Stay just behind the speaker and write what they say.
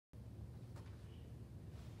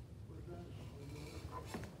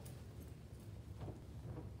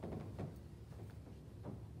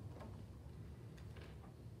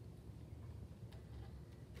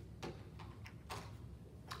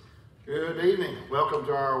Good evening. Welcome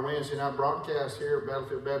to our Wednesday night broadcast here at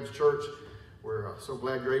Battlefield Baptist Church. We're so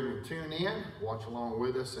glad you're able to tune in, watch along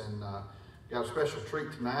with us, and got a special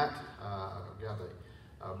treat tonight.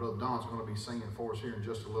 Brother Don's going to be singing for us here in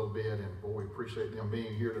just a little bit, and boy, we appreciate them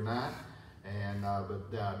being here tonight. And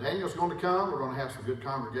but Daniel's going to come. We're going to have some good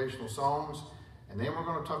congregational songs, and then we're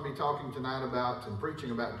going to be talking tonight about and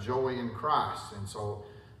preaching about joy in Christ. And so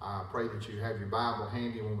I pray that you have your Bible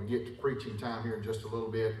handy when we get to preaching time here in just a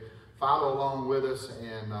little bit. Follow along with us,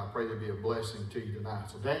 and I pray there'll be a blessing to you tonight.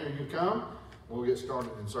 So Daniel, you come. We'll get started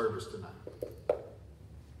in service tonight.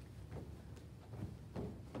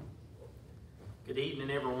 Good evening,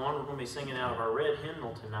 everyone. We're going to be singing out of our red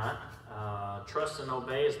hymnal tonight. Trust and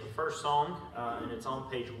Obey is the first song, and it's on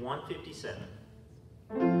page 157.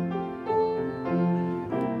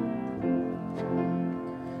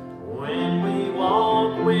 When we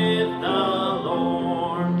walk with the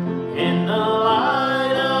Lord in the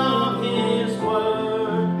light of His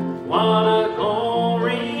word, what a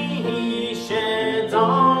glory He sheds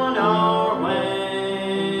on our way.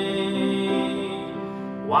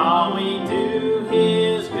 While we do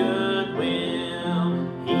His good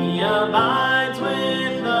will, He abides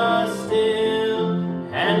with us still,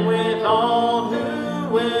 and with all who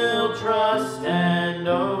will trust and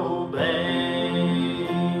obey.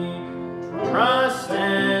 Trust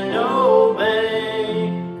and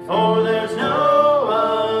obey, for there's no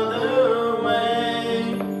other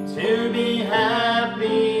way to be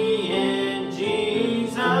happy in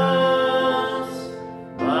Jesus,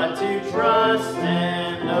 but to trust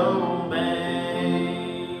and obey.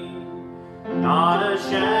 Not a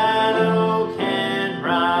shadow can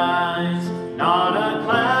rise, not a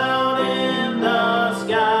cloud in the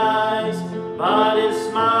skies, but His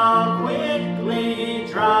smile quickly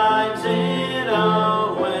drives it away.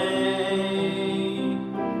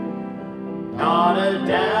 Not a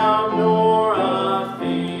doubt nor a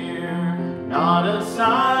fear, not a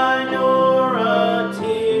sigh nor a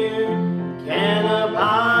tear can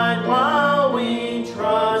abide while we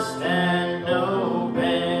trust and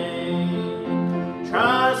obey.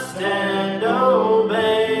 Trust and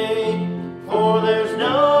obey, for there's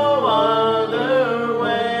no other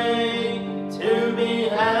way to be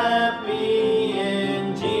happy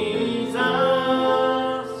in Jesus,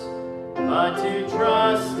 but to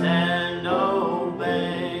trust and obey.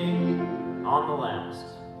 On the last.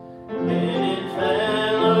 Then in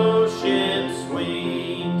fellowship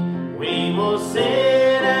sweet, we will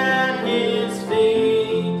sit at His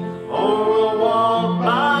feet, or we'll walk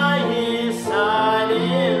by His side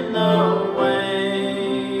in the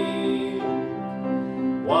way.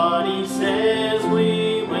 What He says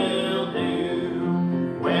we will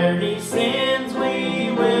do, where He sends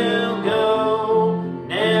we will go.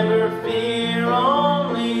 Never fear,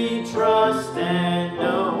 only trust and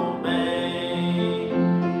obey.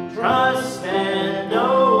 Trust and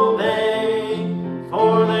obey,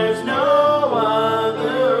 for there's no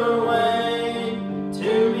other way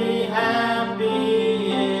to be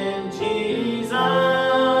happy in Jesus,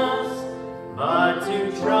 but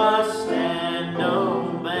to trust and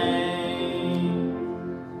obey.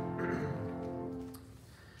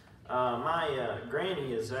 My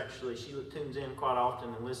granny is actually, she tunes in quite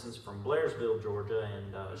often and listens from Blairsville, Georgia,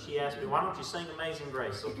 and she asked me, why don't you sing Amazing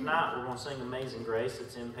Grace? So tonight we're going to sing Amazing Grace.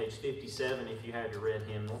 It's in page 57 if you have your red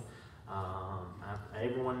hymnal.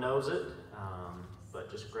 Everyone knows it, but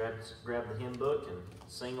just grab the hymn book and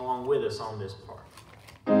sing along with us on this part.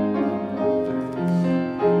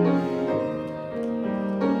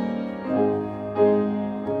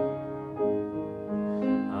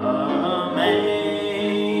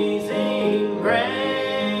 Amazing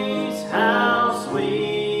grace, how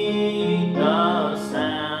sweet the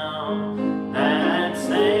sound that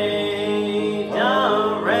saved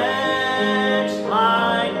a wretch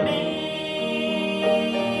like me.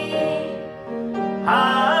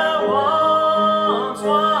 I once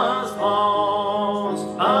was lost,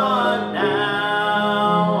 but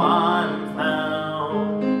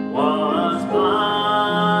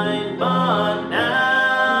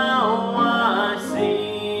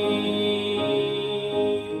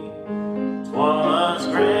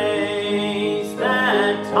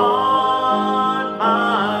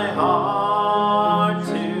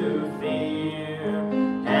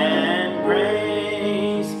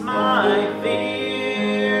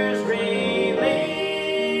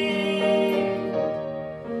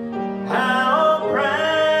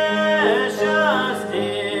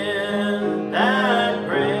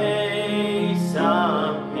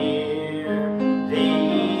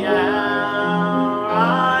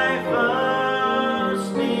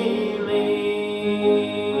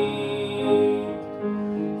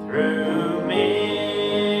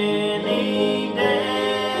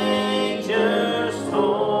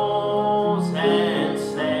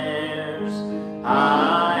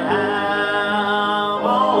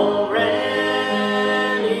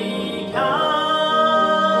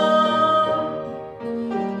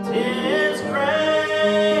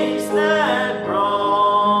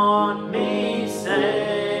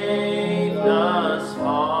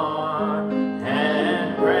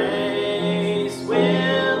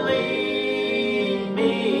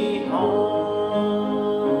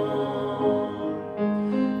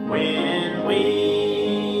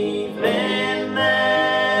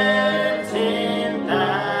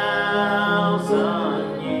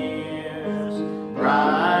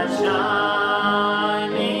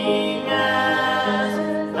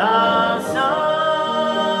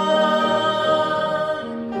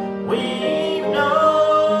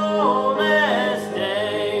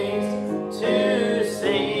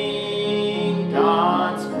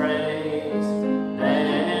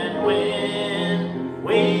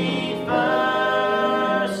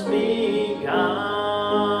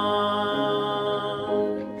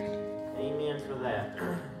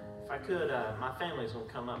is going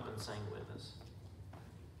to come up and sing with us.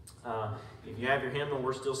 If you have your hymnal,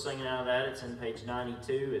 we're still singing out of that. It's in page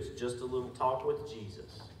 92. It's Just a Little Talk with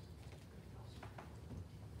Jesus.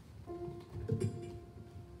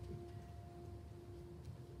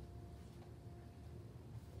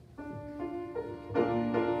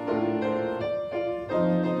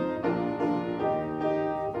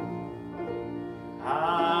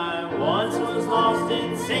 I once was lost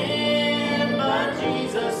in sin, but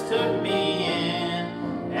Jesus took me in,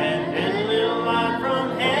 and then a little light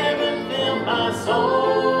from heaven filled my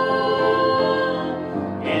soul,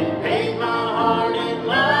 and paid my heart in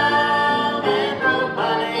love, and wrote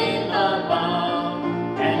my name above,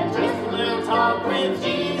 and just a little talk with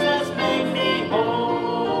Jesus makes me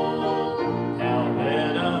whole. Now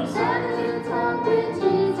let us have a little talk with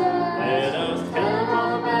Jesus. Let us tell him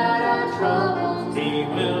all about our troubles. He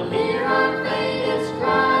will hear our faintest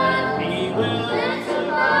cry, and he will answer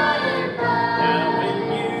by and by. Now when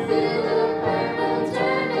you feel the prayer wheel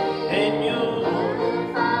turning, then you'll know the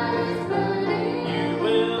fire is burning. You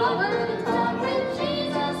will have a little talk with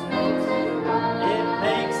Jesus, makes it right. It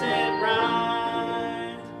makes it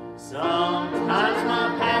right. Sometimes my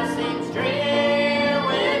path seems drear,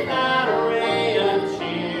 without a ray of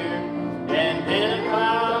cheer, and then a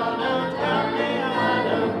cloud of doubt behind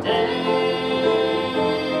of day.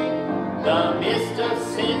 The mist of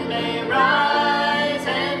sin may rise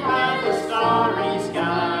and hide the starry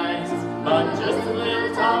skies, but just a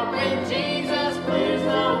little talk with Jesus clears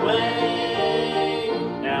the way.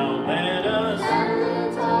 Now let us have a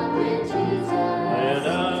little talk with Jesus. Let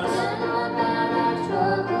us tell him about our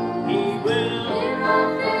troubles. He will hear our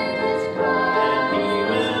faintest cry, and he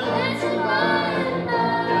will answer by and by.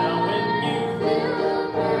 Now when you feel the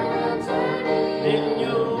prayer wheel turning, then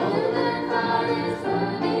you'll know that fire is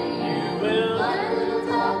burning. You will have a little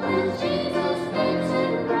talk with Jesus, makes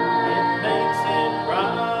it right. It makes it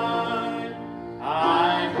right. I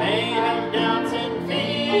may have doubts and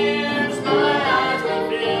fears, my eyes may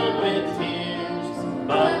filled with tears,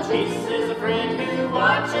 but Jesus is a friend who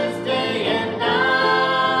watches day and night.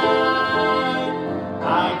 I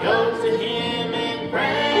go to him in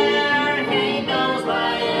prayer, he knows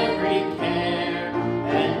my every care,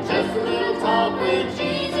 and just a little talk with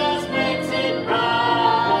Jesus makes it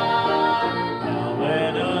right. Now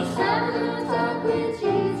let us have a little talk with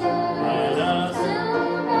Jesus. Let us tell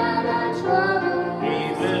him about our troubles. He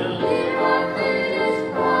will hear our faintest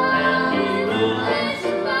cry, and he will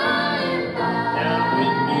answer by and by. Now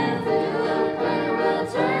when you feel the prayer wheel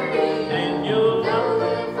turning, then you'll know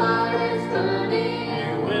that fire is burning. You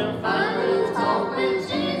will find a little talk with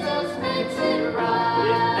Jesus makes it right.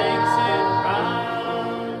 It makes it right.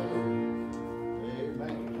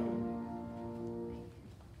 Amen.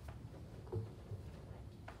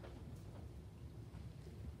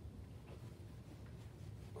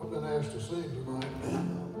 I've been asked to sing tonight,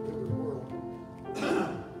 Different World.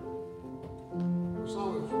 The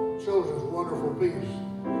song is Children's Wonderful Peace.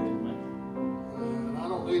 And I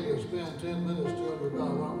don't need to spend 10 minutes telling you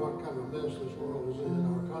about what kind of mess this world is in,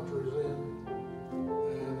 our country is in,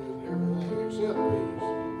 and everything except peace.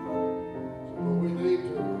 So we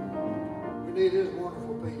need his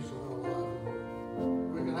wonderful peace in our life.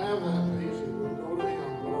 We can have that peace if we go to him,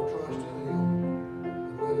 put our trust in him,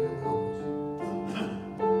 and let him help us.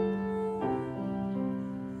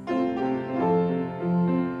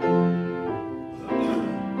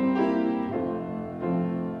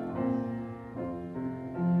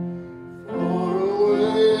 Far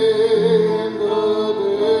away in the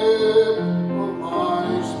depths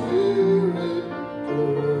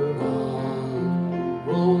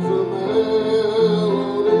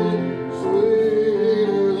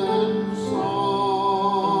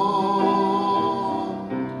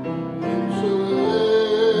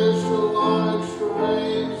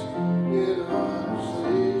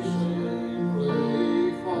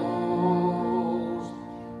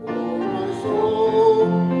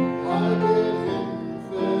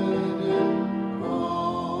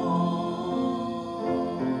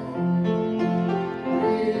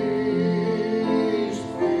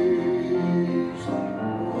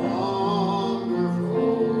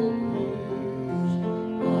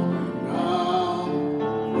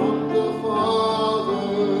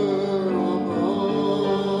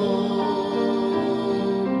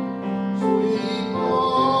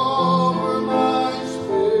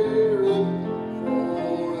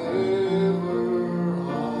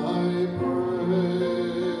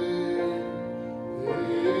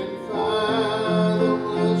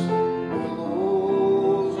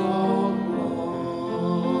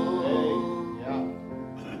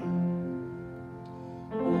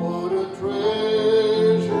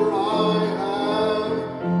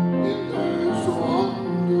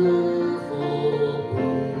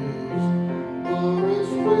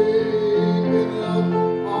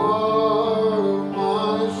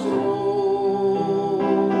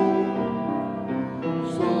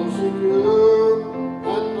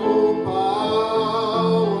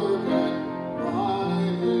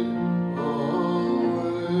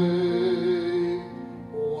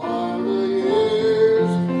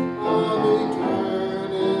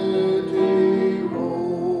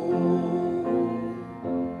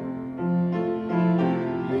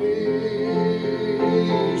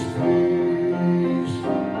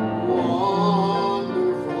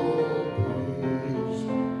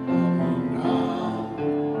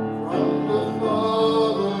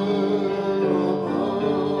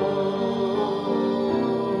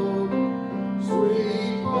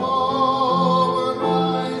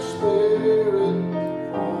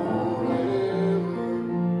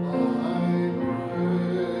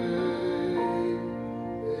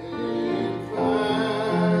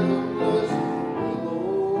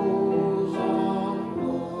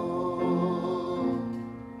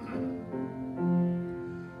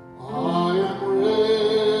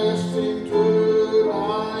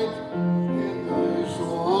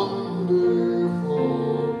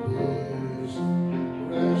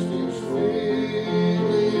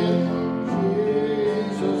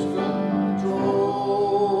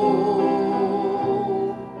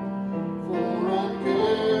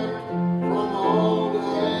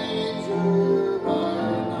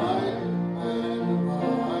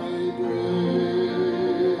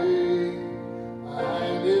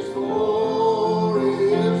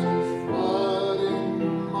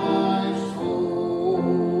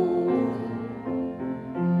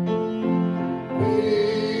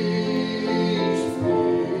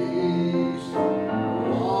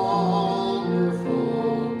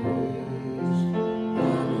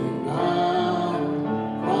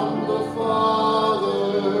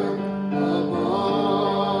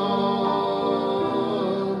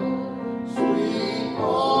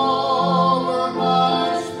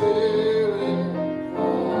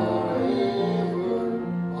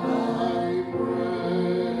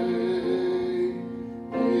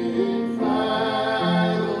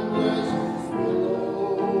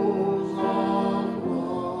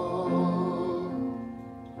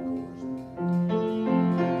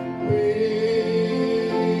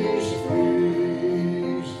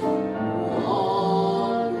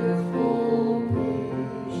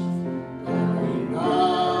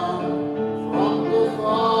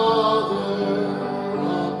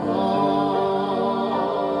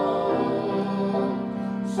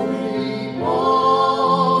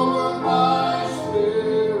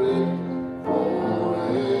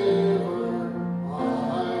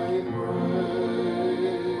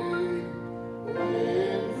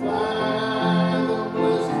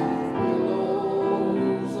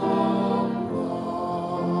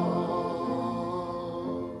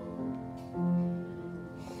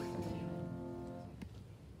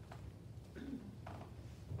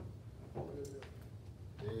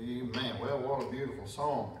beautiful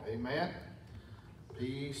song. Amen.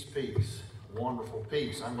 Peace, peace. Wonderful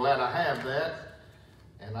peace. I'm glad I have that.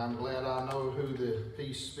 And I'm glad I know who the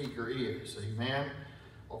peace speaker is. Amen.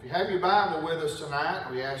 Well, if you have your Bible with us tonight,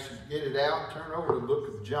 we ask you to get it out. Turn over to the book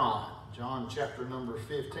of John. John chapter number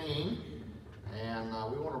 15. And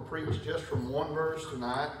we want to preach just from one verse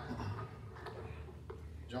tonight.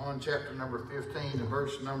 John chapter number 15 and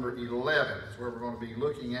verse number 11 is where we're going to be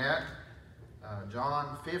looking at.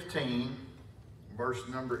 John 15, verse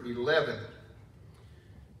number 11. It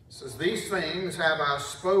says, "These things have I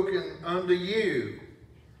spoken unto you,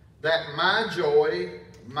 that my joy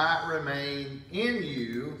might remain in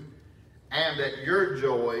you, and that your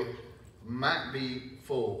joy might be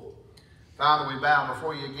full." Father, we bow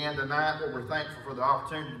before you again tonight. Lord, we're thankful for the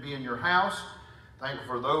opportunity to be in your house. Thankful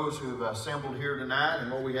for those who have assembled here tonight.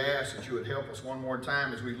 And Lord, we ask that you would help us one more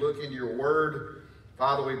time as we look into your word.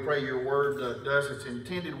 Father, we pray your word does its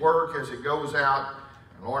intended work as it goes out.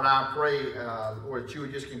 And Lord, I pray, Lord, that you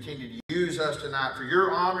would just continue to use us tonight for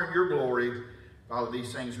your honor and your glory. Father,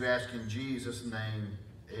 these things we ask in Jesus' name.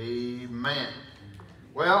 Amen.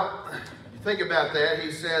 Well, you think about that.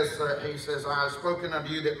 He says, "I have spoken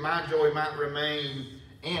unto you that my joy might remain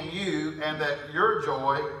in you, and that your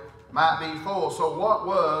joy might be full." So what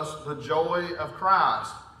was the joy of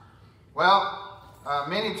Christ? Well,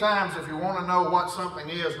 many times if you want to know what something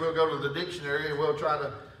is, we'll go to the dictionary and we'll try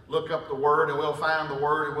to look up the word, and we'll find the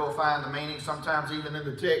word and we'll find the meaning. Sometimes even in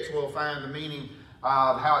the text we'll find the meaning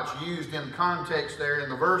of how it's used in context there in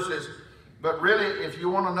the verses. But really, if you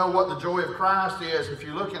want to know what the joy of Christ is, if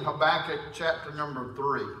you look in Habakkuk chapter number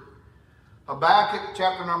 3. Habakkuk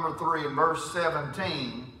chapter number 3 and verse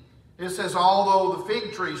 17, it says, "Although the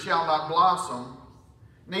fig tree shall not blossom,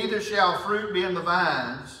 neither shall fruit be in the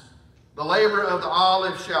vines, the labor of the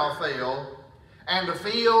olive shall fail, and the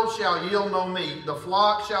field shall yield no meat. The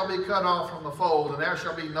flock shall be cut off from the fold, and there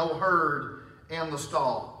shall be no herd in the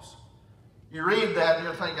stalls." You read that and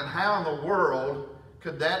you're thinking, how in the world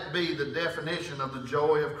could that be the definition of the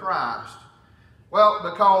joy of Christ? Well,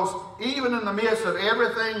 because even in the midst of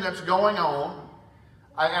everything that's going on,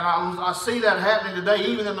 and I see that happening today,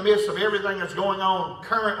 even in the midst of everything that's going on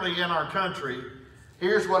currently in our country,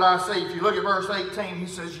 here's what I see. If you look at verse 18, he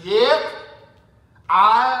says, "Yet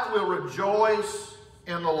I will rejoice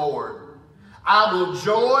in the Lord. I will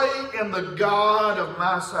joy in the God of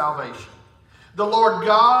my salvation. The Lord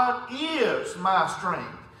God is my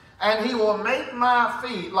strength, and he will make my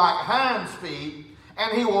feet like hinds' feet,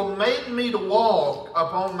 and he will make me to walk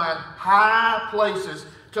upon my high places,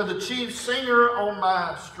 to the chief singer on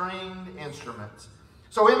my stringed instruments."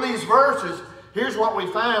 So in these verses, here's what we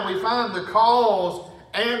find. We find the cause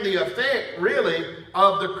and the effect, really,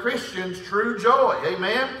 of the Christian's true joy.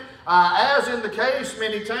 Amen? As in the case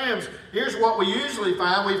many times, here's what we usually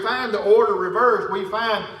find. We find the order reversed. We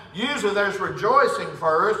find usually there's rejoicing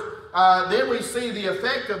first. Then we see the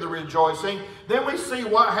effect of the rejoicing. Then we see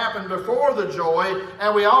what happened before the joy.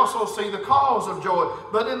 And we also see the cause of joy.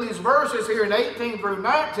 But in these verses here in 18 through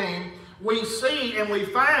 19, we see and we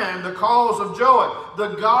find the cause of joy. The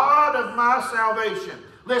God of my salvation.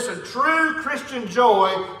 Listen, true Christian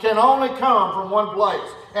joy can only come from one place,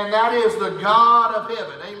 and that is the God of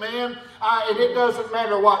heaven. Amen? And it doesn't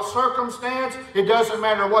matter what circumstance, it doesn't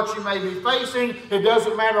matter what you may be facing, it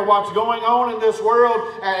doesn't matter what's going on in this world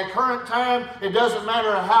at a current time, it doesn't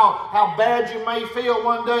matter how bad you may feel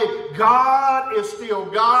one day. God is still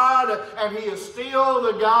God, and he is still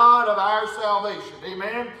the God of our salvation.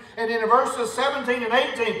 Amen? And in verses 17 and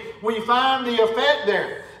 18, we find the effect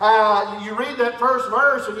there. You read that first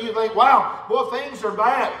verse and you think, wow, boy, things are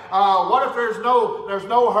bad. What if there's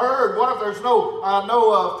no herd? What if there's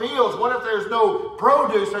no fields? What if there's no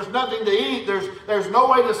produce? There's nothing to eat. There's no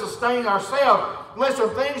way to sustain ourselves. Listen,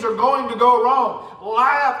 things are going to go wrong.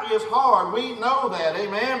 Life is hard. We know that.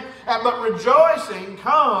 Amen? But rejoicing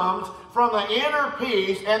comes from the inner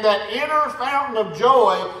peace and that inner fountain of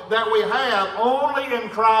joy that we have only in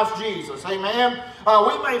Christ Jesus. Amen?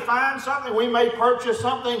 We may find something, we may purchase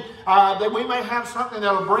something, that we may have something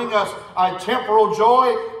that will bring us a temporal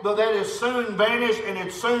joy, but that is soon vanished and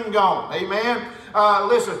it's soon gone. Amen?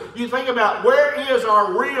 Listen, you think about, where is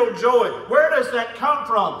our real joy? Where does that come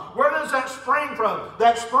from? Where does that spring from?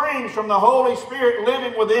 That springs from the Holy Spirit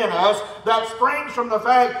living within us. That springs from the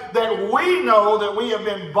fact that we know that we have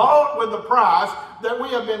been bought with the price, that we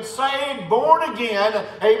have been saved, born again.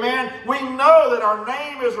 Amen. We know that our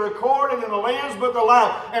name is recorded in the Lamb's Book of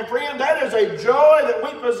Life. And friend, that is a joy that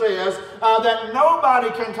we possess that nobody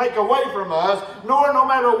can take away from us, nor no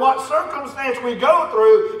matter what circumstance we go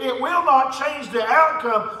through, it will not change the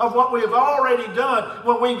outcome of what we have already done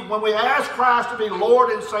when we ask Christ to be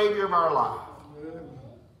Lord and Savior of our life.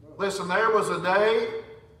 Listen, there was a day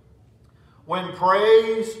when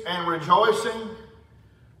praise and rejoicing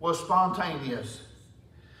was spontaneous.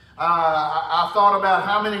 I thought about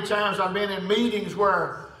how many times I've been in meetings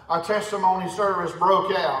where a testimony service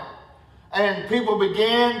broke out and people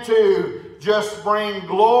began to just bring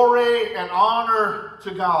glory and honor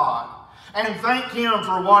to God and thank Him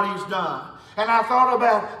for what He's done. And I thought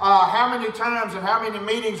about how many times and how many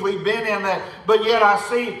meetings we've been in that, but yet I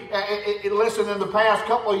see, listen, in the past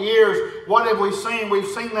couple of years, what have we seen? We've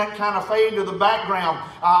seen that kind of fade to the background,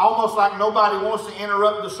 almost like nobody wants to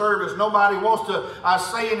interrupt the service. Nobody wants to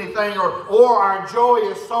say anything, or our joy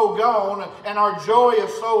is so gone and our joy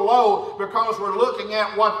is so low because we're looking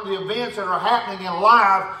at what the events that are happening in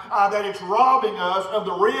life, that it's robbing us of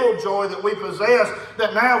the real joy that we possess,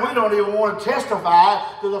 that now we don't even want to testify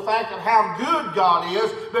to the fact that how good God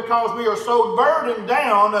is, because we are so burdened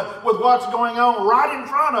down with what's going on right in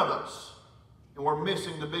front of us, and we're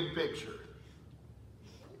missing the big picture.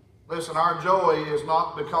 Listen, our joy is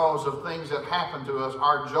not because of things that happen to us.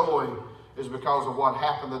 Our joy is because of what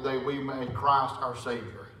happened the day we made Christ our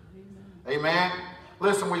Savior. Amen.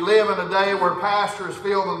 Listen, we live in a day where pastors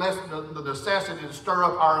feel the necessity to stir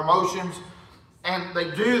up our emotions. And they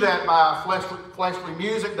do that by fleshly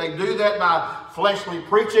music. They do that by fleshly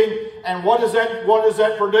preaching. And what does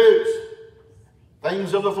that produce?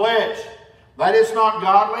 Things of the flesh. That is not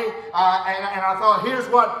godly. And I thought, here's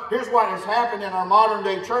what has happened in our modern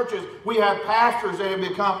day churches. We have pastors that have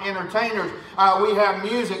become entertainers. We have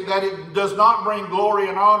music that it does not bring glory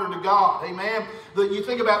and honor to God. Amen. You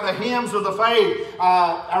think about the hymns of the faith.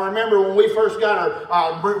 I remember when we first got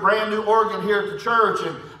our brand new organ here at the church,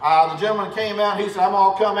 and the gentleman came out. He said, "I'm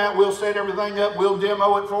all come out. We'll set everything up. We'll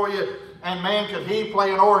demo it for you." And man, could he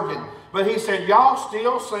play an organ. But he said, "Y'all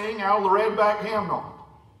still sing out of the Redback hymnal?"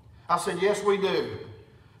 I said, "Yes, we do."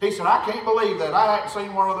 He said, "I can't believe that. I hadn't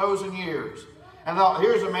seen one of those in years." And I thought,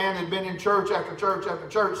 here's a man that had been in church after church after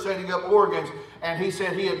church setting up organs, and he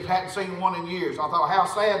said he hadn't seen one in years. I thought, how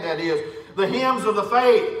sad that is. The hymns of the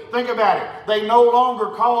faith, think about it. They no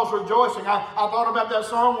longer cause rejoicing. I thought about that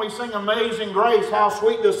song we sing, "Amazing Grace, how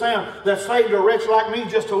sweet the sound that saved a wretch like me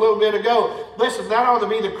just a little bit ago." Listen, that ought to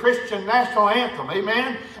be the Christian national anthem,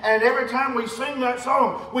 amen? And every time we sing that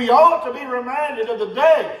song, we ought to be reminded of the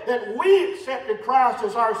day that we accepted Christ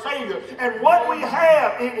as our Savior and what we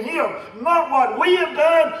have in Him. Not what we have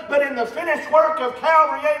done, but in the finished work of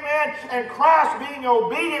Calvary, amen? And Christ being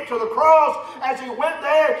obedient to the cross as He went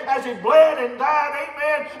there, as He bled and died,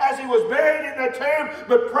 amen? As He was buried in the tomb.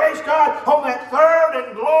 But praise God, on that third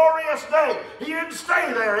and glorious day, He didn't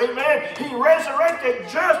stay there, amen? He resurrected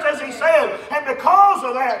just as He said. And because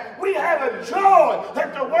of that, we have a joy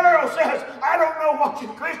that the world says, I don't know what you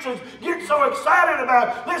Christians get so excited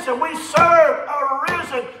about. Listen, we serve a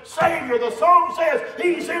risen Savior. The song says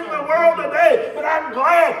He's in the world today, but I'm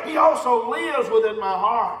glad He also lives within my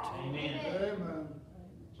heart. Amen. Amen.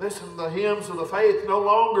 Listen, the hymns of the faith no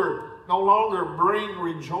longer bring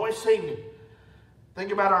rejoicing.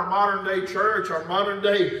 Think about our modern day church, our modern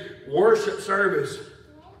day worship service.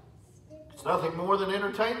 It's nothing more than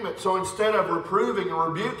entertainment. So instead of reproving and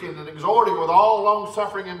rebuking and exhorting with all long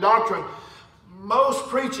suffering and doctrine, most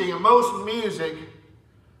preaching and most music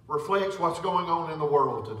reflects what's going on in the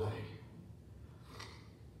world today.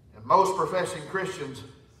 And most professing Christians,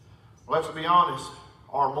 let's be honest,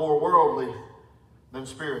 are more worldly than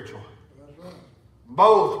spiritual. That's right.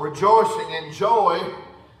 Both rejoicing and joy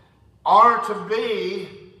are to be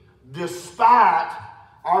despite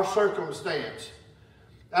our circumstance.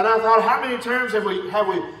 And I thought, how many times have we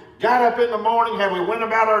got up in the morning, have we went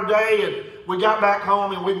about our day, and we got back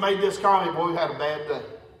home and we made this comment, boy, we had a bad day.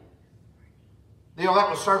 You know, that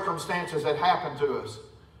was circumstances that happened to us.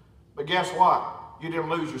 But guess what? You didn't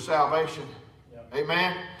lose your salvation. Yep.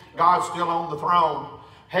 Amen? God's still on the throne.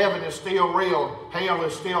 Heaven is still real. Hell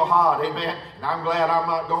is still hot. Amen? And I'm glad I'm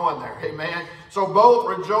not going there. Amen? So both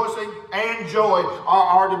rejoicing and joy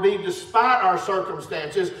are to be despite our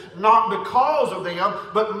circumstances, not because of them.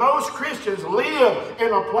 But most Christians live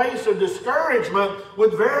in a place of discouragement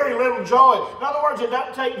with very little joy. In other words, it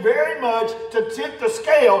doesn't take very much to tip the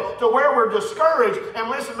scale to where we're discouraged. And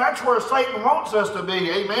listen, that's where Satan wants us to be.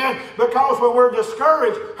 Amen? Because when we're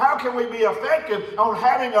discouraged, how can we be effective on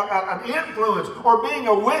having an influence or being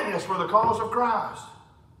a witness for the cause of Christ?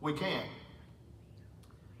 We can't.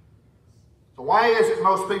 So why is it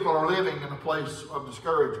most people are living in a place of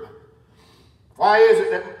discouragement? Why is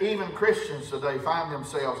it that even Christians today find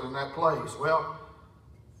themselves in that place? Well,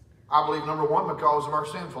 I believe number one, because of our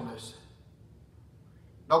sinfulness.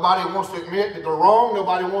 Nobody wants to admit that they're wrong.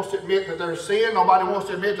 Nobody wants to admit that they're sin. Nobody wants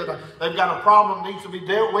to admit that they've got a problem that needs to be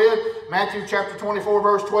dealt with. Matthew chapter 24,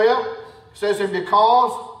 verse 12 says, and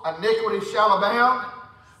because iniquity shall abound,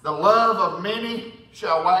 the love of many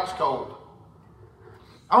shall wax cold.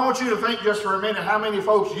 I want you to think just for a minute how many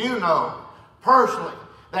folks you know personally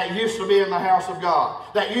that used to be in the house of God,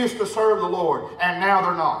 that used to serve the Lord, and now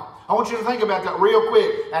they're not. I want you to think about that real quick,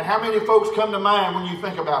 and how many folks come to mind when you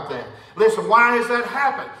think about that. Listen, why has that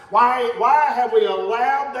happened? Why have we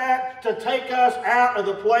allowed that to take us out of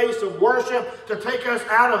the place of worship, to take us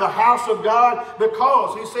out of the house of God?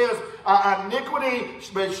 Because he says,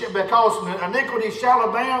 because iniquity shall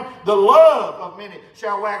abound, the love of many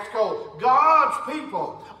shall wax cold. God's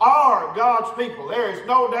people are God's people. There is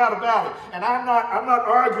no doubt about it. And I'm not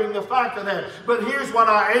arguing the fact of that. But here's what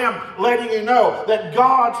I am letting you know, that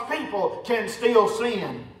God's people can still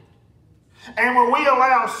sin. And when we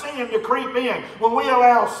allow sin to creep in, when we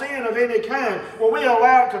allow sin of any kind, when we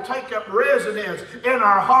allow it to take up residence in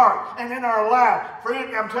our heart and in our life,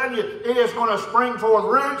 friend, I'm telling you, it is going to spring forth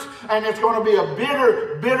roots, and it's going to be a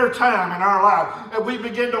bitter, bitter time in our life. And we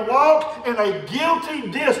begin to walk in a guilty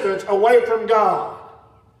distance away from God.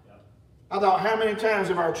 I thought, how many times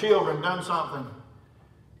have our children done something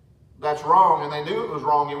that's wrong, and they knew it was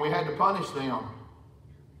wrong, and we had to punish them?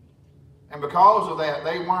 And because of that,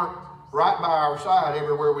 they weren't right by our side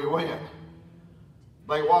everywhere we went.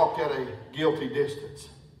 They walked at a guilty distance.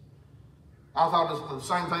 I thought it's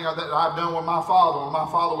the same thing that I've done with my father. When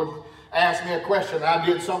my father would ask me a question and I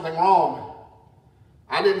did something wrong,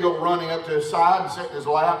 I didn't go running up to his side and sit in his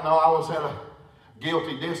lap. No, I was at a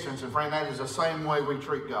guilty distance. And friend, that is the same way we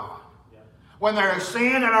treat God. When there is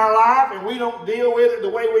sin in our life and we don't deal with it the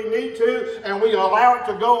way we need to, and we allow it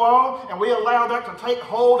to go on, and we allow that to take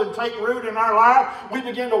hold and take root in our life, we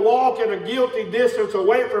begin to walk at a guilty distance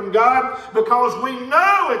away from God because we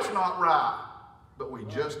know it's not right, but we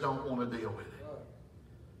just don't want to deal with it.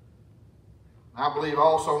 I believe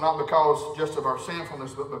also not because just of our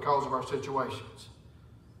sinfulness, but because of our situations.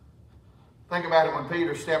 Think about it when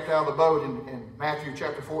Peter stepped out of the boat in Matthew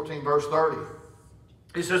chapter 14, verse 30.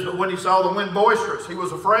 He says, but when he saw the wind boisterous, he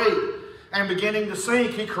was afraid, and beginning to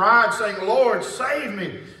sink, he cried, saying, Lord, save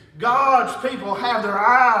me. God's people have their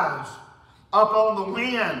eyes up on the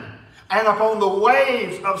wind and upon the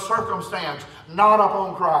waves of circumstance, not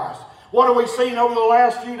upon Christ. What have we seen over the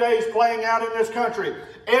last few days playing out in this country?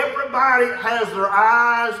 Everybody has their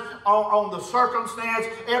eyes on the circumstance.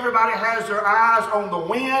 Everybody has their eyes on the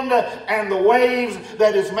wind and the waves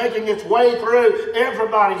that is making its way through.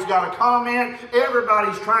 Everybody's got a comment.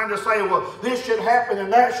 Everybody's trying to say, well, this should happen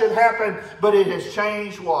and that should happen. But it has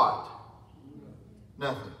changed what?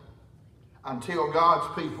 Nothing. Until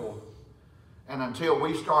God's people and until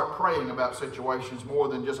we start praying about situations more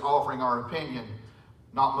than just offering our opinion,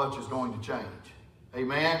 not much is going to change.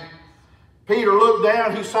 Amen? Peter looked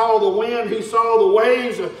down, he saw the wind, he saw the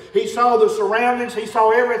waves, he saw the surroundings, he saw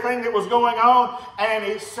everything that was going on, and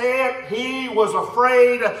it said he was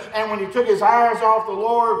afraid, and when he took his eyes off the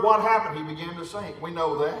Lord, what happened? He began to sink. We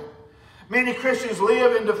know that. Many Christians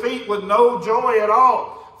live in defeat with no joy at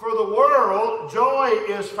all. For the world, joy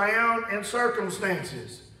is found in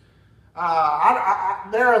circumstances.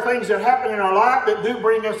 There are things that happen in our life that do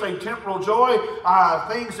bring us a temporal joy.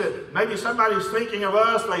 Things that maybe somebody's thinking of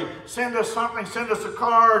us. They send us something, send us a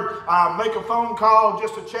card, make a phone call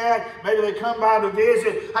just to chat. Maybe they come by to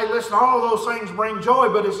visit. Hey, listen, all those things bring joy,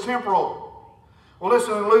 but it's temporal. Well,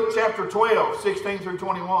 listen in Luke chapter 12, 16 through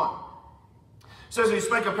 21. It says, he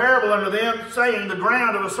spake a parable unto them, saying, the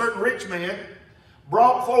ground of a certain rich man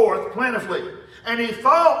brought forth plentifully. And he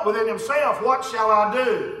thought within himself, what shall I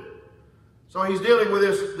do? So he's dealing with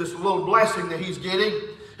this little blessing that he's getting.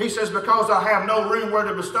 He says, because I have no room where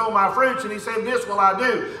to bestow my fruits. And he said, this will I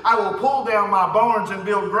do. I will pull down my barns and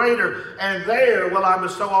build greater, and there will I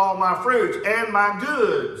bestow all my fruits and my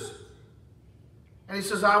goods. And he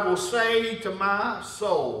says, I will say to my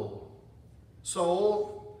soul,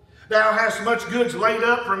 soul, thou hast much goods laid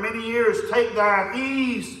up for many years. Take thine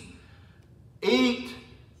ease, eat,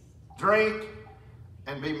 drink,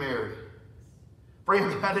 and be merry.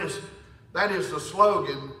 Friend, that is the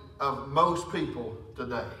slogan of most people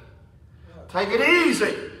today. Take it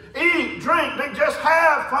easy. Eat, drink, just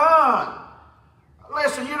have fun.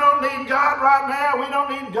 Listen, you don't need God right now. We don't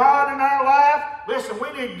need God in our life. Listen, we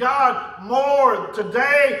need God more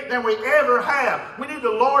today than we ever have. We need the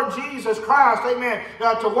Lord Jesus Christ, amen,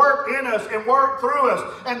 to work in us and work through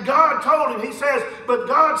us. And God told him, he says, but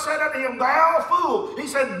God said unto him, thou fool. He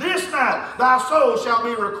said, this night thy soul shall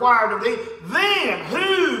be required of thee. Then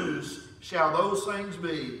whose shall those things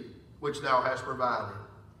be which thou hast provided?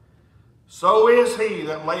 so is he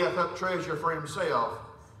that layeth up treasure for himself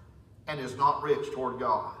and is not rich toward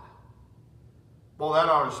God. Well, that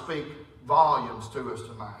ought to speak volumes to us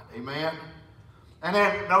tonight. Amen? And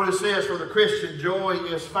then notice this, for the Christian joy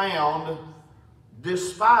is found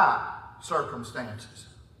despite circumstances.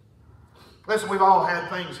 Listen, we've all had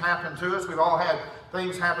things happen to us. We've all had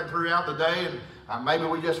things happen throughout the day, and maybe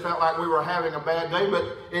we just felt like we were having a bad day, but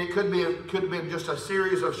it could have been just a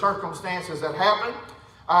series of circumstances that happened.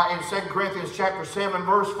 In 2 Corinthians chapter 7,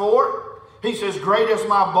 verse 4, he says, great is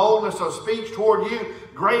my boldness of speech toward you.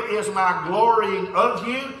 Great is my glorying of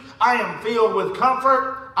you. I am filled with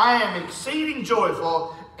comfort. I am exceeding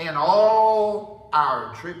joyful in all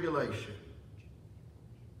our tribulation.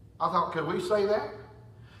 I thought, could we say that?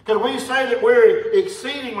 Could we say that we're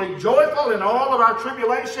exceedingly joyful in all of our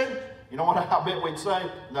tribulation? You know what I bet we'd say?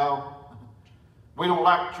 No. We don't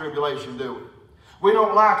like tribulation, do we? We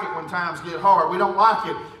don't like it when times get hard. We don't like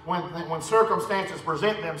it when circumstances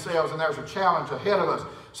present themselves and there's a challenge ahead of us.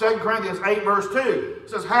 2 Corinthians 8 verse 2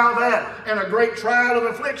 says, how that in a great trial of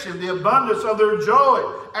affliction, the abundance of their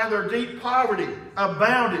joy and their deep poverty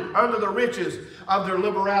abounded under the riches of their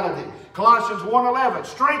liberality. Colossians 1:11,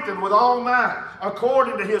 strengthened with all might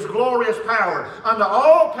according to his glorious power unto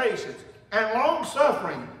all patience and long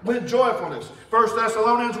suffering with joyfulness. 1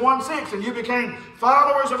 Thessalonians 1:6, and you became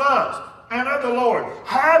followers of us and of the Lord,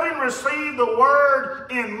 having received the word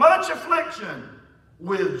in much affliction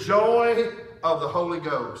with joy of the Holy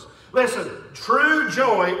Ghost. Listen, true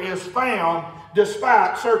joy is found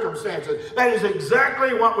despite circumstances. That is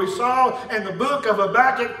exactly what we saw in the book of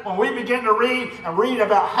Habakkuk when we began to read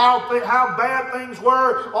about how bad things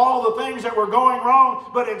were, all the things that were going wrong.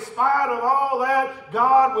 But in spite of all that,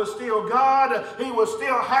 God was still God. He was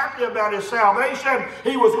still happy about his salvation.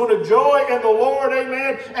 He was going to joy in the Lord,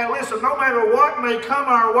 amen. And listen, no matter what may come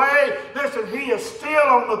our way, listen, he is still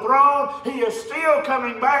on the throne. He is still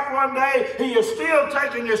coming back one day. He is still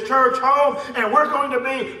taking his church home, and we're going to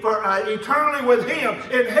be for eternally with him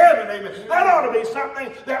in heaven, amen. That ought to be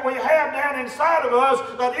something that we have down inside of us,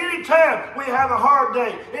 that anytime we have a hard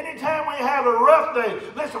day, anytime we have a rough day,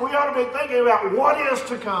 listen, we ought to be thinking about what is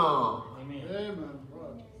to come. Amen. Amen.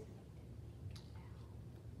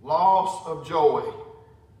 Loss of joy.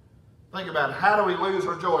 Think about it. How do we lose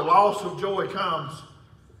our joy? Loss of joy comes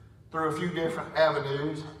through a few different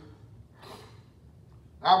avenues.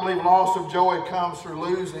 I believe loss of joy comes through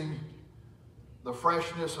losing the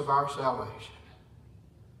freshness of our salvation.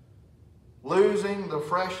 Losing the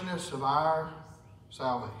freshness of our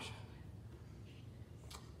salvation.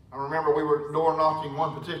 I remember we were door knocking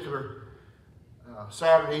one particular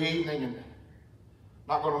Saturday evening, and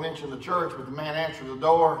not going to mention the church, but the man answered the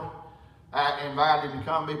door. I invited him to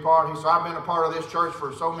come be part. He said, I've been a part of this church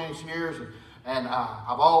for so many years, and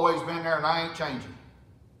I've always been there, and I ain't changing.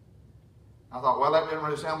 I thought, well, that didn't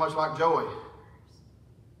really sound much like joy.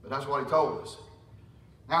 But that's what he told us.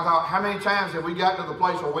 And I thought, how many times have we gotten to the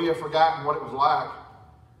place where we have forgotten what it was like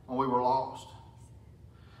when we were lost?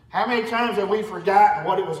 How many times have we forgotten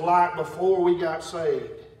what it was like before we got saved?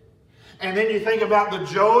 And then you think about the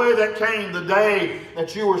joy that came the day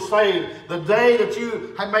that you were saved, the day that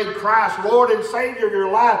you had made Christ Lord and Savior of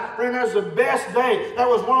your life. Friend, that was the best day. That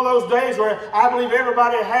was one of those days where I believe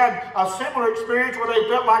everybody had a similar experience where they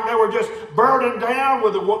felt like they were just burdened down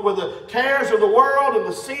with the cares of the world and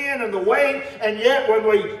the sin and the weight. And yet when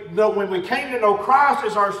we came to know Christ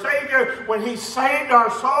as our Savior, when He saved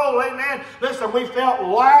our soul, amen, listen, we felt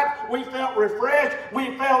light, we felt refreshed,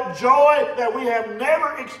 we felt joy that we have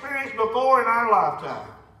never experienced before in our lifetime.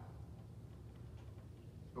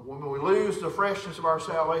 But when we lose the freshness of our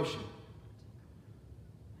salvation,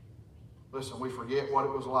 listen, we forget what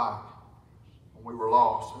it was like when we were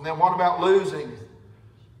lost. And then what about losing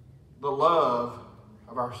the love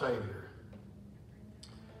of our Savior?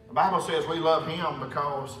 The Bible says we love Him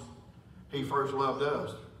because He first loved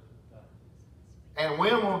us. And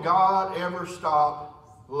when will God ever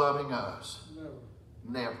stop loving us?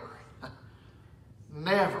 Never.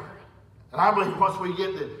 Never. And I believe once we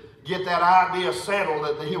get that idea settled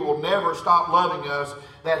that He will never stop loving us,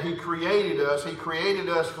 that He created us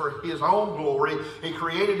for His own glory. He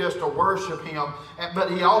created us to worship Him,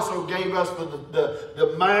 but He also gave us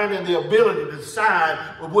the mind and the ability to decide,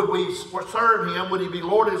 would we serve Him, would He be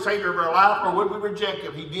Lord and Savior of our life, or would we reject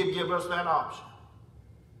Him? He did give us that option.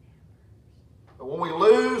 But when we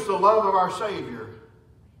lose the love of our Savior,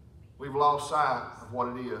 we've lost sight of what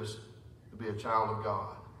it is to be a child of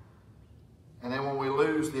God. And then when we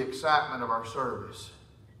lose the excitement of our service,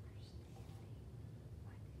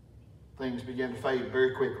 things begin to fade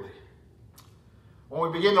very quickly. When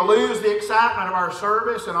we begin to lose the excitement of our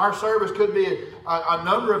service, and our service could be a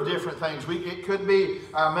number of different things. It could be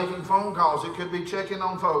making phone calls. It could be checking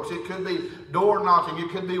on folks. It could be door knocking. It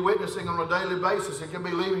could be witnessing on a daily basis. It could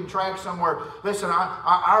be leaving tracts somewhere. Listen,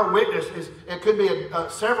 our witness, it could be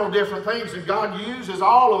several different things, and God uses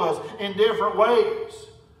all of us in different ways.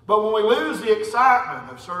 But when we lose the excitement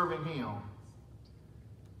of serving Him,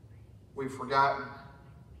 we've forgotten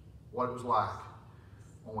what it was like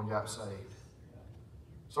when we got saved.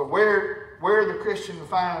 So where the Christian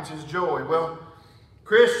finds his joy? Well,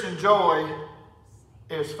 Christian joy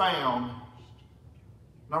is found,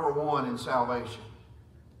 number one, in salvation.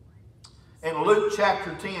 In Luke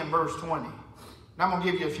chapter 10, verse 20. Now I'm going to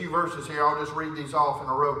give you a few verses here. I'll just read these off in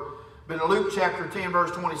a row. But in Luke chapter 10,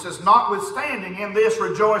 verse 20, it says, "Notwithstanding in this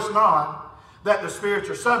rejoice not that the spirits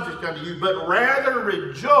are subject unto you, but rather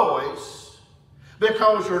rejoice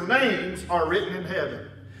because your names are written in heaven."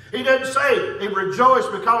 He doesn't say rejoice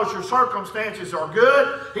because your circumstances are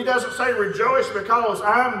good. He doesn't say rejoice because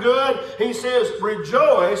I'm good. He says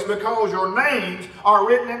rejoice because your names are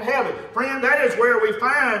written in heaven. Friend, that is where we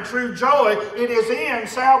find true joy. It is in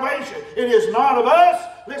salvation. It is not of us.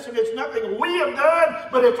 Listen, it's nothing we have done,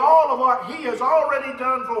 but it's all of what He has already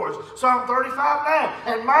done for us. Psalm 35:9,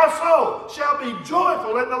 "And my soul shall be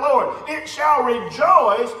joyful in the Lord. It shall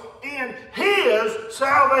rejoice in His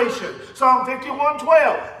salvation." Psalm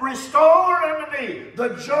 51:12, "Restore unto me the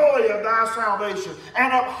joy of thy salvation,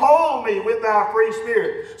 and uphold me with thy free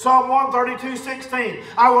spirit." Psalm 132:16,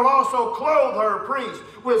 "I will also clothe her priests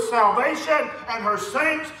with salvation, and her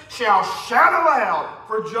saints shall shout aloud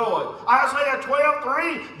for joy." Isaiah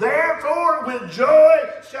 12:3, "Therefore with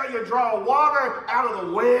joy shall you draw water out of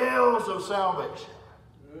the wells of salvation."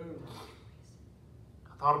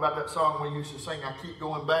 Thought about that song we used to sing, "I keep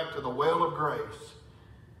going back to the well of grace."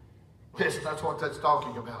 Listen, that's what that's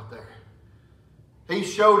talking about there. He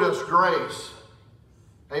showed us grace.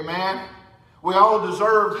 Amen. We all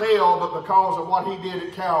deserved hell, but because of what He did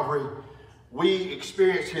at Calvary, we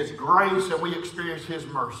experienced His grace and we experienced His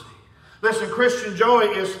mercy. Listen, Christian joy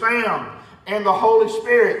is found in the Holy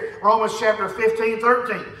Spirit. Romans chapter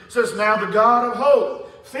 15:13 says, "Now the God of hope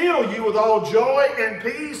fill you with all joy and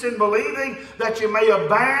peace in believing, that you may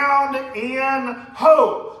abound in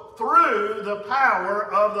hope through the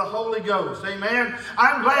power of the Holy Ghost." Amen.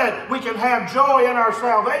 I'm glad we can have joy in our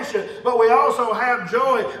salvation, but we also have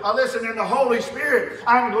joy, listen, in the Holy Spirit.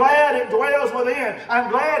 I'm glad it dwells within.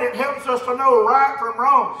 I'm glad it helps us to know right from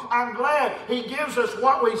wrong. I'm glad He gives us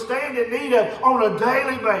what we stand in need of on a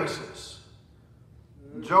daily basis.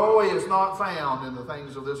 Joy is not found in the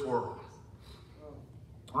things of this world.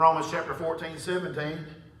 Romans chapter 14:17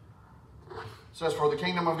 says, "For the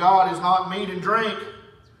kingdom of God is not meat and drink,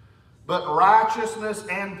 but righteousness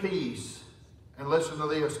and peace." And listen to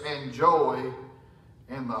this, "and joy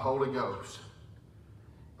in the Holy Ghost."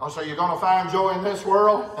 Oh, so you're going to find joy in this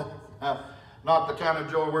world? Not the kind of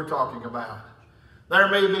joy we're talking about. There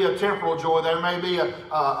may be a temporal joy. There may be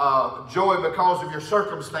a joy because of your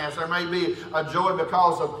circumstance. There may be a joy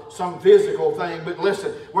because of some physical thing. But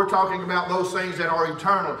listen, we're talking about those things that are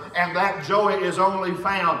eternal. And that joy is only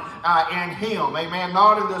found in Him. Amen.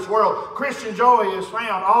 Not in this world. Christian joy is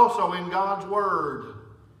found also in God's Word.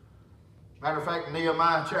 Matter of fact,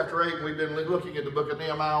 Nehemiah chapter 8, we've been looking at the book of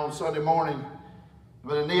Nehemiah on Sunday morning.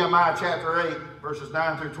 But in Nehemiah chapter 8, verses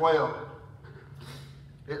 9 through 12,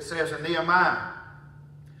 it says, "In Nehemiah,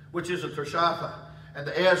 which is the Tishapha, and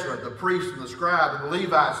the Ezra, the priest and the scribe, and the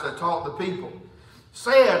Levites that taught the people,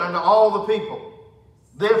 said unto all the people,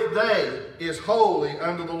 This day is holy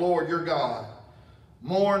unto the Lord your God.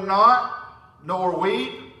 Mourn not, nor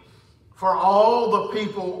weep, for all the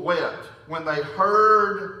people wept when they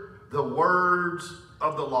heard the words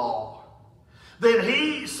of the law. Then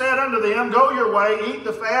he said unto them, Go your way, eat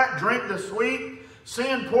the fat, drink the sweet,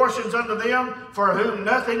 send portions unto them for whom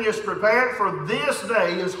nothing is prepared, for this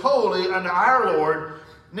day is holy unto our Lord.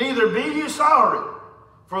 Neither be ye sorry,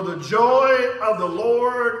 for the joy of the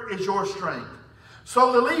Lord is your strength.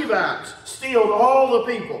 So the Levites stilled all the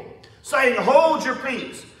people, saying, Hold your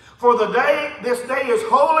peace, for this day is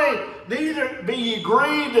holy, neither be ye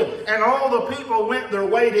grieved. And all the people went their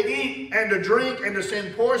way to eat and to drink and to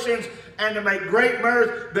send portions and to make great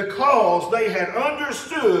mirth, because they had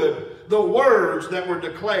understood the words that were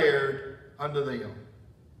declared unto them.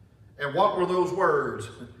 And what were those words?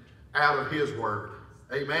 Out of his word.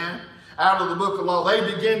 Amen. Out of the book of law,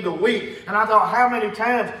 they begin to weep. And I thought, how many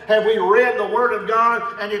times have we read the Word of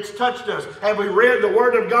God and it's touched us? Have we read the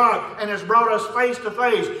Word of God and it's brought us face to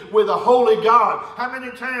face with a holy God? How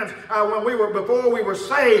many times before we were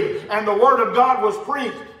saved and the Word of God was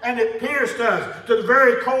preached and it pierced us to the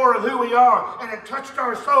very core of who we are, and it touched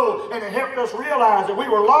our soul, and it helped us realize that we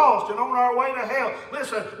were lost and on our way to hell.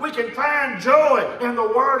 Listen, we can find joy in the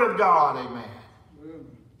Word of God. Amen.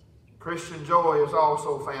 Christian joy is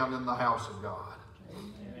also found in the house of God.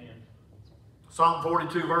 Amen. Psalm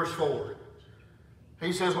 42 verse 4.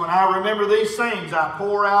 He says, when I remember these things, I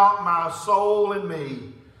pour out my soul in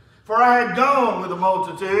me. For I had gone with a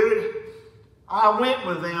multitude. I went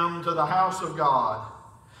with them to the house of God,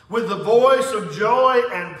 with the voice of joy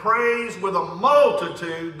and praise, with a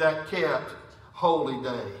multitude that kept holy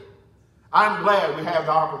day. I'm glad we have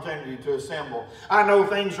the opportunity to assemble. I know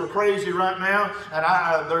things are crazy right now,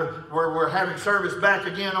 and we're having service back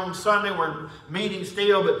again on Sunday. We're meeting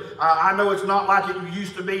still, but I know it's not like it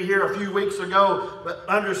used to be here a few weeks ago. But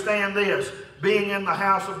understand this. Being in the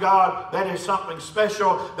house of God, that is something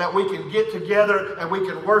special, that we can get together and we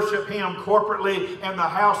can worship Him corporately in the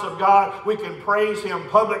house of God. We can praise Him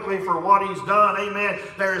publicly for what He's done. Amen.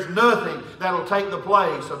 There is nothing that will take the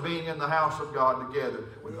place of being in the house of God together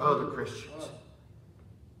with other Christians.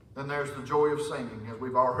 Then there's the joy of singing, as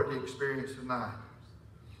we've already experienced tonight.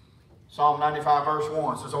 Psalm 95 verse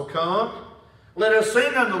 1 says, "Oh come, let us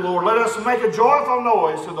sing unto the Lord. Let us make a joyful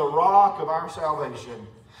noise to the rock of our salvation."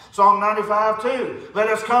 Psalm 95:2, let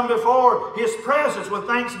us come before His presence with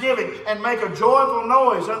thanksgiving and make a joyful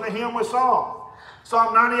noise unto Him with song.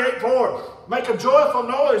 Psalm 98:4, make a joyful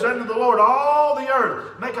noise unto the Lord, all the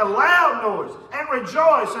earth. Make a loud noise and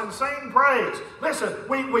rejoice and sing praise. Listen,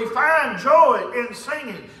 we find joy in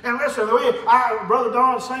singing. And listen, Brother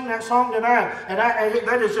Don sang that song tonight, and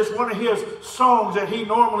that is just one of his songs that he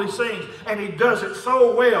normally sings, and he does it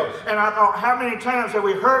so well. And I thought, how many times have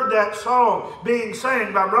we heard that song being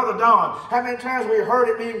sang by Brother Don? How many times have we heard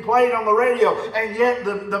it being played on the radio, and yet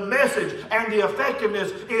the message and the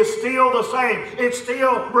effectiveness is still the same. It's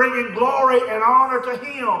still bringing glory and honor to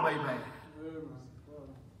Him. Amen.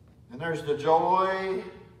 And there's the joy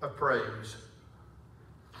of praise.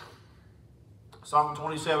 Psalm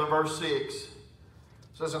 27 verse 6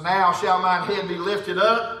 says, "And now shall mine head be lifted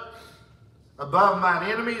up above mine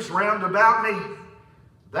enemies round about me.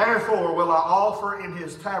 Therefore will I offer in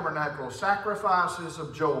His tabernacle sacrifices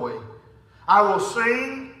of joy. I will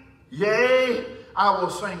sing, yea, I will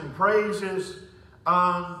sing praises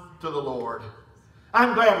unto the Lord."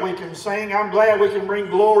 I'm glad we can sing. I'm glad we can bring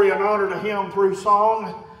glory and honor to Him through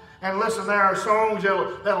song. And listen, there are songs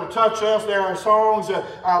that'll touch us. There are songs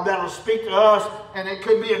that'll speak to us. And it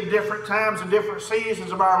could be in different times and different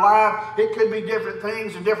seasons of our life. It could be different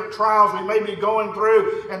things and different trials we may be going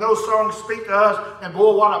through. And those songs speak to us. And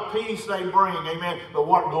boy, what a peace they bring. Amen. But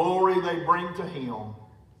what glory they bring to Him.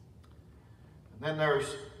 And then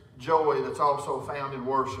there's joy that's also found in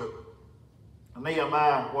worship.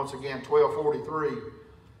 Nehemiah, once again, 12:43.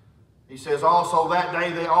 He says, "Also that day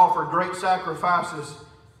they offered great sacrifices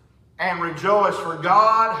and rejoiced, for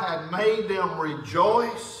God had made them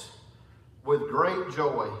rejoice with great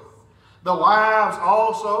joy. The wives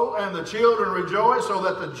also and the children rejoiced, so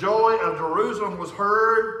that the joy of Jerusalem was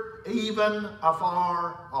heard even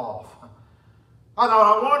afar off." I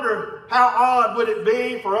thought, I wonder how odd would it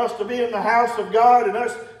be for us to be in the house of God and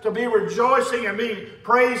us to be rejoicing and be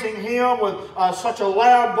praising Him with such a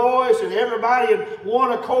loud voice and everybody in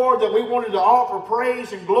one accord, that we wanted to offer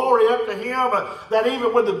praise and glory up to Him, that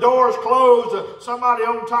even when the doors closed, somebody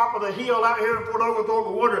on top of the hill out here in Fort Oglethorpe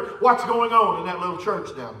would wonder what's going on in that little church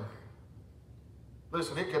down there.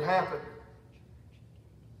 Listen, it could happen.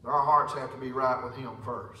 Our hearts have to be right with Him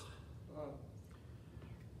first.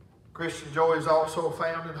 Christian joy is also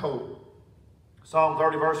found in hope. Psalm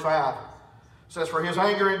 30 verse 5 says, "For His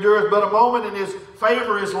anger endureth but a moment, and His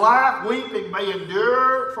favor is life. Weeping may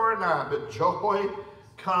endure for a night, but joy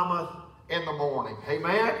cometh in the morning."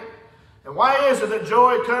 Amen? And why is it that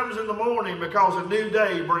joy comes in the morning? Because a new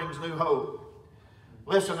day brings new hope.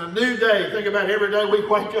 Listen, a new day. Think about every day we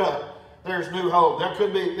wake up, there's new hope. That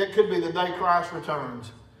could be the day Christ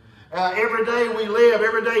returns. Every day we live,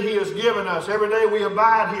 every day He has given us, every day we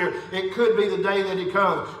abide here, it could be the day that He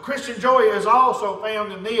comes. Christian joy is also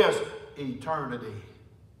found in this: eternity.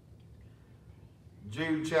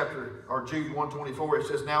 Jude 1:24, it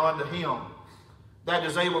says, "Now unto Him that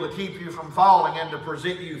is able to keep you from falling and to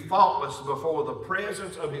present you faultless before the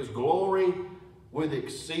presence of His glory with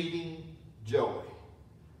exceeding joy."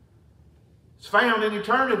 It's found in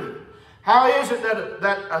eternity. How is it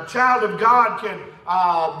that a child of God can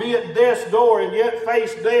be at death's door and yet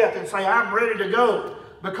face death and say, I'm ready to go?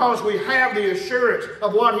 Because we have the assurance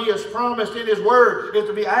of what He has promised in His Word is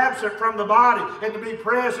to be absent from the body and to be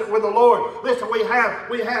present with the Lord. Listen, we have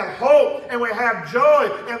hope and we have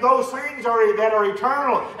joy, and those things that are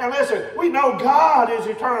eternal. And listen, we know God is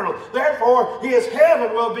eternal. Therefore, His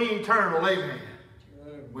heaven will be eternal. Amen.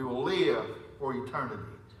 We will live for eternity.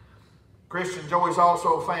 Christian joy is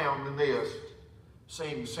also found in this,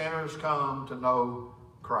 seeing sinners come to know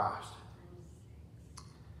Christ.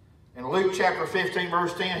 In Luke chapter 15,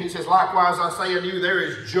 verse 10, he says, likewise I say unto you, there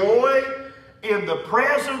is joy in the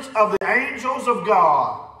presence of the angels of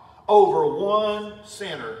God over one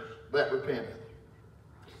sinner that repenteth.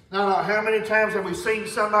 Now, how many times have we seen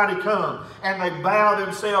somebody come and they bow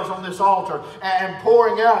themselves on this altar and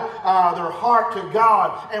pouring out their heart to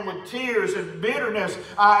God and with tears and bitterness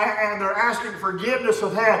and they're asking forgiveness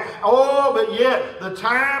of that. Oh, but yet the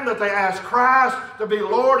time that they ask Christ to be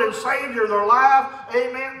Lord and Savior of their life,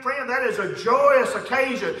 amen, friend, that is a joyous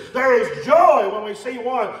occasion. There is joy when we see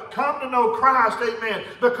one come to know Christ, amen,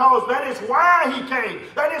 because that is why He came.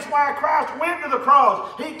 That is why Christ went to the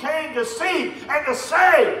cross. He came to seek and to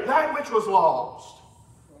save that which was lost.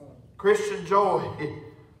 Christian joy,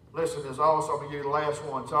 listen, is also, I'm going to give you the last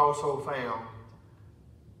one, it's also found.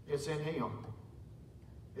 It's in Him.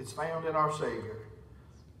 It's found in our Savior.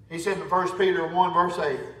 He said in 1 Peter 1 verse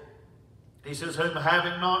 8, he says, whom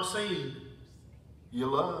having not seen, you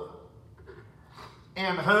love.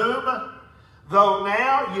 In whom, though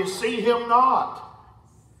now you see Him not,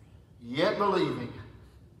 yet believing.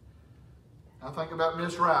 I think about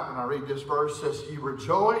Miss Wright when I read this verse. It says, you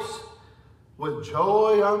rejoice with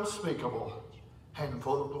joy unspeakable and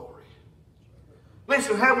full of glory.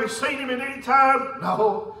 Listen, have we seen Him at any time?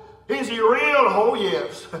 No. Is He real? Oh,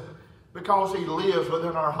 yes. Because He lives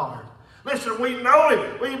within our heart. Listen, we know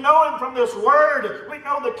Him. We know Him from this Word. We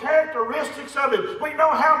know the characteristics of Him. We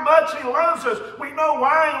know how much He loves us. We know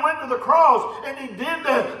why He went to the cross. And He did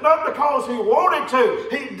that not because He wanted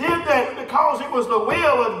to. He did that because it was the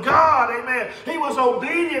will of God. Amen. He was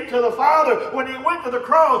obedient to the Father when He went to the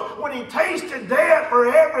cross, when He tasted death for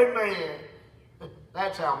every man.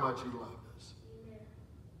 That's how much He loved us.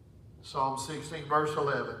 Psalm 16, verse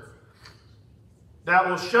 11. Thou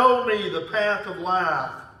wilt show me the path of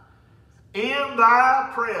life. In Thy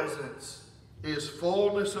presence is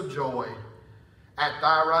fullness of joy. At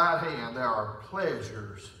Thy right hand there are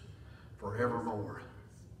pleasures forevermore.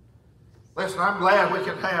 Listen, I'm glad we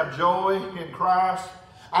can have joy in Christ.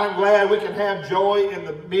 I'm glad we can have joy in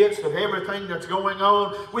the midst of everything that's going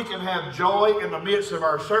on. We can have joy in the midst of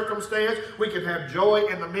our circumstance. We can have joy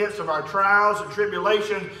in the midst of our trials and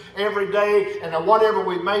tribulations every day, and whatever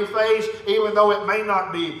we may face, even though it may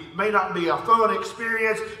not be a fun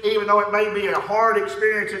experience, even though it may be a hard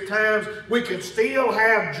experience at times, we can still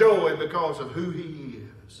have joy because of who He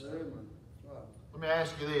is. Let me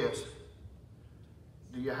ask you this.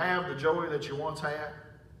 Do you have the joy that you once had?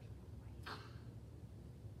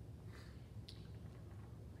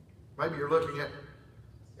 Maybe you're looking at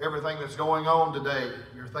everything that's going on today.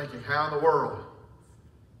 You're thinking, how in the world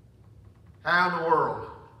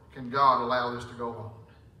can God allow this to go on?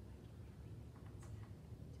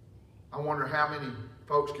 I wonder how many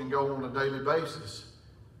folks can go on a daily basis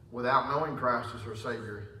without knowing Christ as their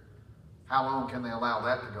Savior. How long can they allow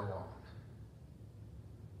that to go on?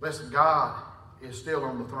 Listen, God is still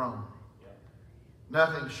on the throne.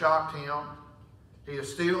 Nothing shocked Him. He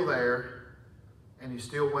is still there. And He's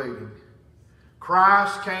still waiting.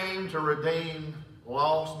 Christ came to redeem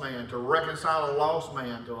lost man, to reconcile a lost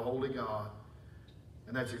man to a holy God.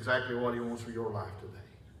 And that's exactly what He wants for your life today.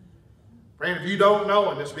 Friend, if you don't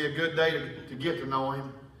know Him, this will be a good day to get to know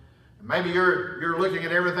Him. And maybe you're looking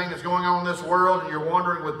at everything that's going on in this world and you're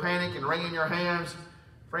wondering with panic and wringing your hands.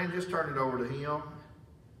 Friend, just turn it over to Him.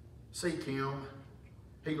 Seek Him.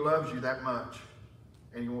 He loves you that much.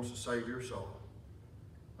 And He wants to save your soul.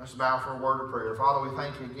 Let's bow for a word of prayer. Father, we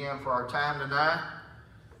thank You again for our time tonight.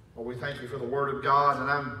 Lord, we thank You for the Word of God, and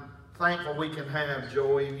I'm thankful we can have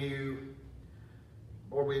joy in You.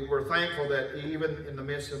 Lord, we're thankful that even in the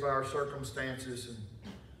midst of our circumstances and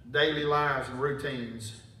daily lives and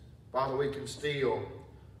routines, Father, we can still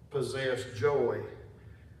possess joy.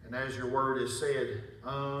 And as Your Word has said,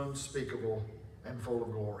 unspeakable and full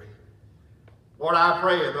of glory. Lord, I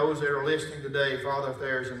pray that those that are listening today, Father, if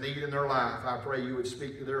there's a need in their life, I pray You would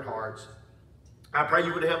speak to their hearts. I pray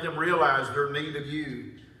You would help them realize their need of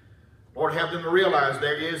You. Lord, help them to realize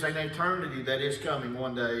there is an eternity that is coming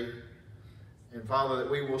one day. And Father, that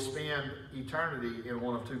we will spend eternity in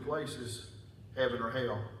one of two places, heaven or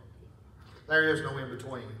hell. There is no in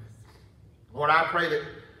between. Lord, I pray that,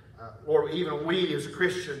 Lord, even we as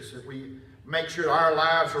Christians, that we make sure our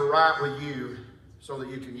lives are right with you so that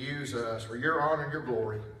you can use us for your honor and your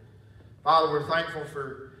glory. Father, we're thankful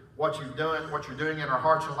for what you're doing in our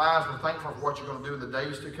hearts and lives. We're thankful for what you're going to do in the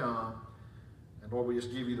days to come. And Lord, we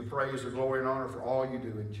just give you the praise, the glory, and honor for all you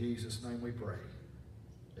do. In Jesus' name we pray.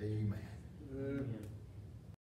 Amen. Amen.